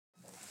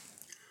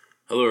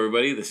Hello,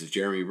 everybody. This is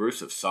Jeremy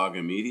Bruce of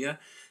Saga Media,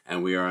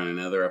 and we are on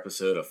another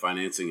episode of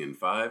Financing in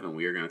 5, and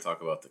we are going to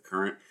talk about the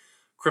current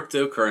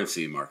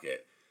cryptocurrency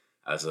market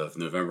as of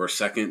November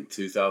 2nd,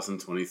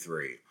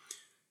 2023.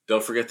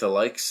 Don't forget to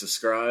like,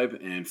 subscribe,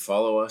 and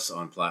follow us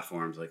on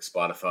platforms like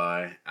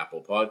Spotify,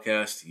 Apple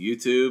Podcasts,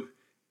 YouTube,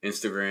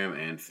 Instagram,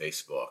 and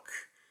Facebook.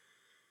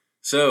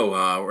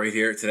 So, right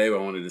here today, I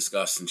want to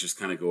discuss and just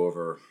kind of go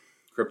over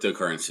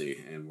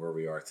cryptocurrency and where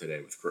we are today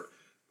with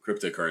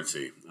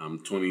cryptocurrency.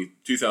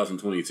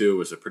 2022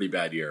 was a pretty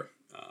bad year,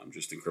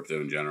 just in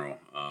crypto in general.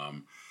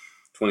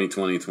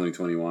 2020,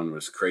 2021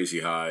 was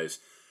crazy highs.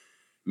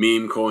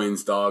 Meme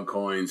coins, dog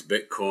coins,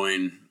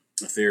 Bitcoin,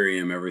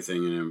 Ethereum,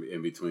 everything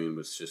in between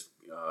was just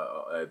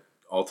at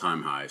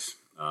all-time highs.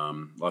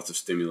 Lots of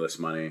stimulus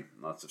money,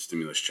 lots of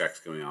stimulus checks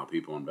going out,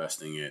 people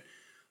investing it.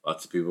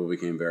 Lots of people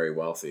became very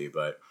wealthy,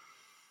 but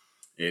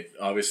it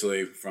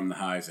obviously, from the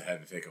highs, it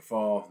had to take a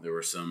fall. There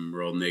was some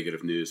real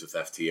negative news with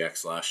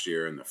FTX last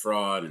year and the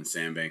fraud and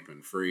Sam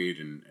Bankman-Fried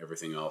and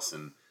everything else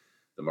in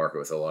the market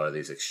with a lot of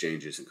these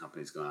exchanges and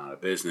companies going out of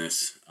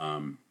business.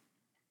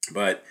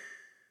 But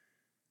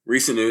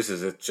recent news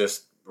is it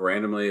just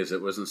randomly, as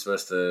it wasn't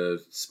supposed to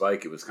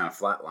spike, it was kind of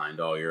flatlined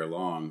all year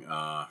long,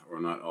 or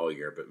not all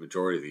year, but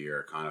majority of the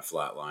year kind of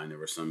flatlined. There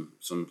were some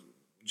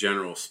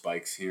general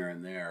spikes here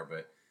and there,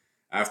 but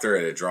after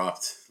it had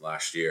dropped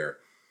last year,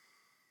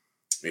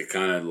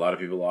 a lot of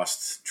people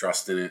lost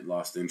trust in it,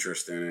 lost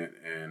interest in it.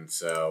 And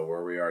so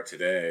where we are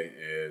today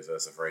is,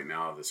 as of right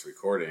now, this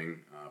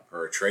recording,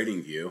 per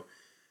TradingView,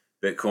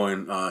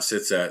 Bitcoin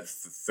sits at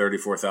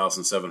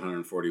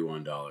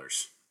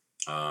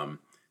 $34,741.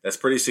 That's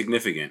pretty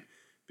significant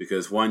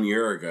because 1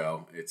 year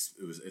ago, it's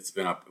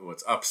up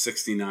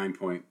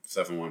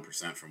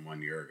 69.71% from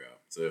 1 year ago.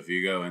 So if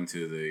you go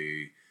into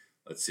the,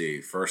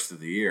 first of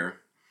the year,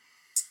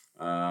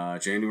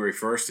 January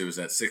 1st, it was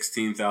at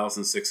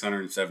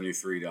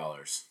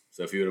 $16,673.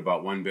 So if you would have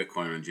bought one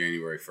Bitcoin on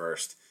January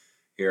 1st,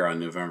 here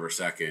on November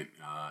 2nd,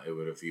 you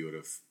would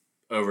have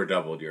over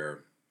doubled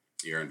your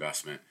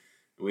investment.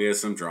 We had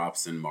some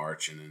drops in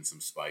March and then some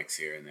spikes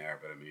here and there,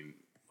 but I mean,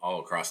 all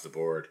across the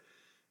board,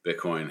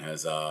 Bitcoin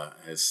has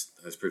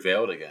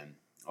prevailed again.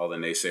 All the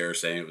naysayers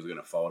saying it was going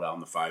to fall down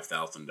to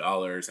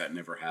 $5,000, that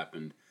never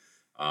happened.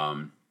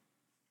 And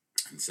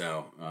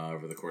so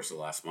over the course of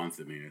the last month,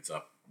 I mean, it's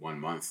up 1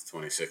 month,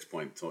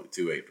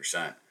 26.28%.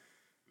 I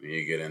mean,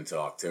 you get into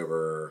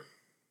October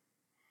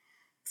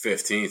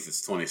 15th,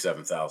 it's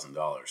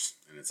 $27,000,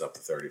 and it's up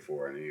to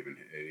 34, and it even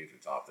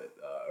topped it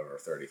over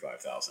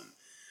 35,000.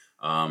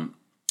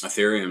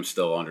 Ethereum's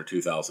still under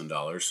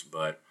 $2,000,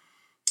 but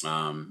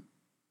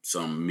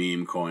some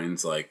meme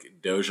coins like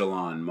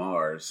Dogelon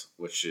Mars,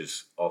 which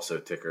is also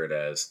tickered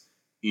as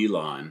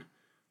Elon,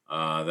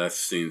 that's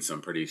seen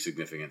some pretty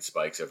significant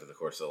spikes over the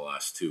course of the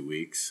last 2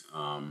 weeks.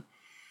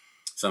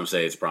 Some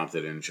say it's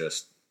prompted in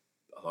just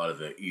a lot of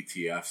the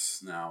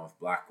ETFs now with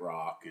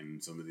BlackRock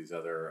and some of these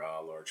other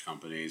large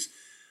companies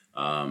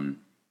have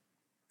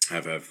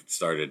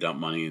started to dump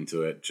money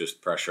into it,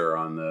 just pressure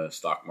on the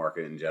stock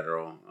market in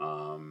general.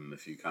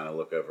 If you kind of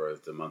look over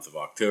the month of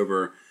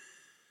October,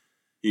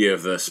 you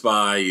have the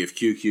SPY, you have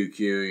QQQ,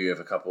 you have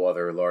a couple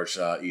other large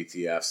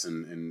ETFs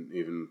and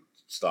even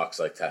stocks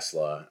like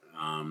Tesla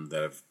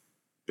that have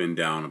been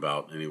down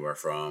about anywhere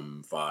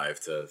from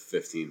 5 to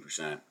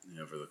 15%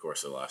 over the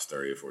course of the last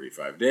 30 to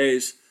 45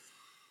 days.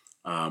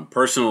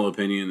 Personal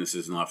opinion, this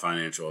is not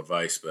financial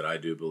advice, but I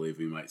do believe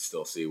we might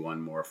still see one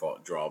more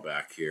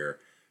drawback here,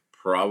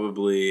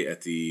 probably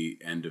at the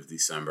end of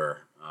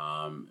December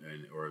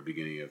or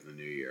beginning of the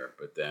new year.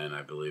 But then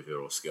I believe it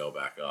will scale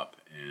back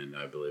up, and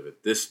I believe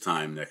at this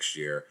time next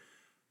year,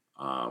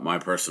 my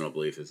personal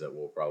belief is that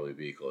we'll probably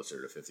be closer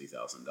to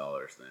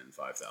 $50,000 than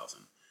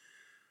 $5,000.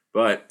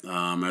 But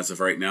as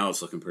of right now,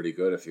 it's looking pretty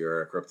good if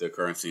you're a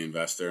cryptocurrency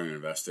investor and an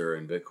investor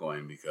in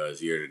Bitcoin,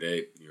 because year to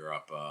date, you're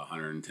up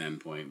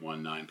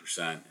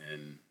 110.19%.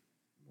 And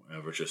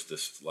over just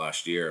this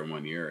last year, in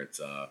 1 year, it's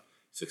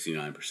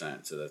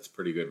 69%. So that's a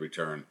pretty good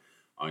return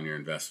on your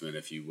investment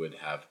if you would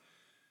have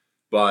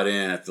bought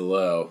in at the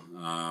low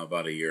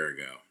about a year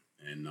ago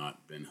and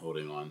not been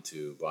holding on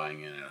to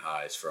buying in at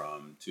highs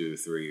from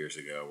 2-3 years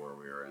ago where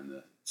we were in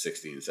the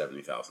 $60,000 and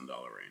 $70,000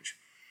 range.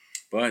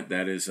 But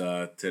that is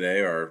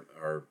today our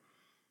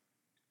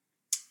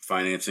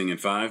Financing in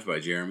 5 by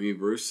Jeremy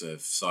Bruce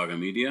of Saga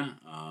Media.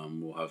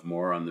 We'll have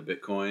more on the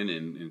Bitcoin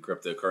and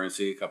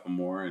cryptocurrency, a couple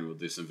more, and we'll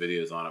do some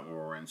videos on it when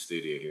we're in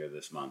studio here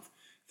this month.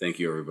 Thank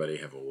you, everybody.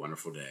 Have a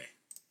wonderful day.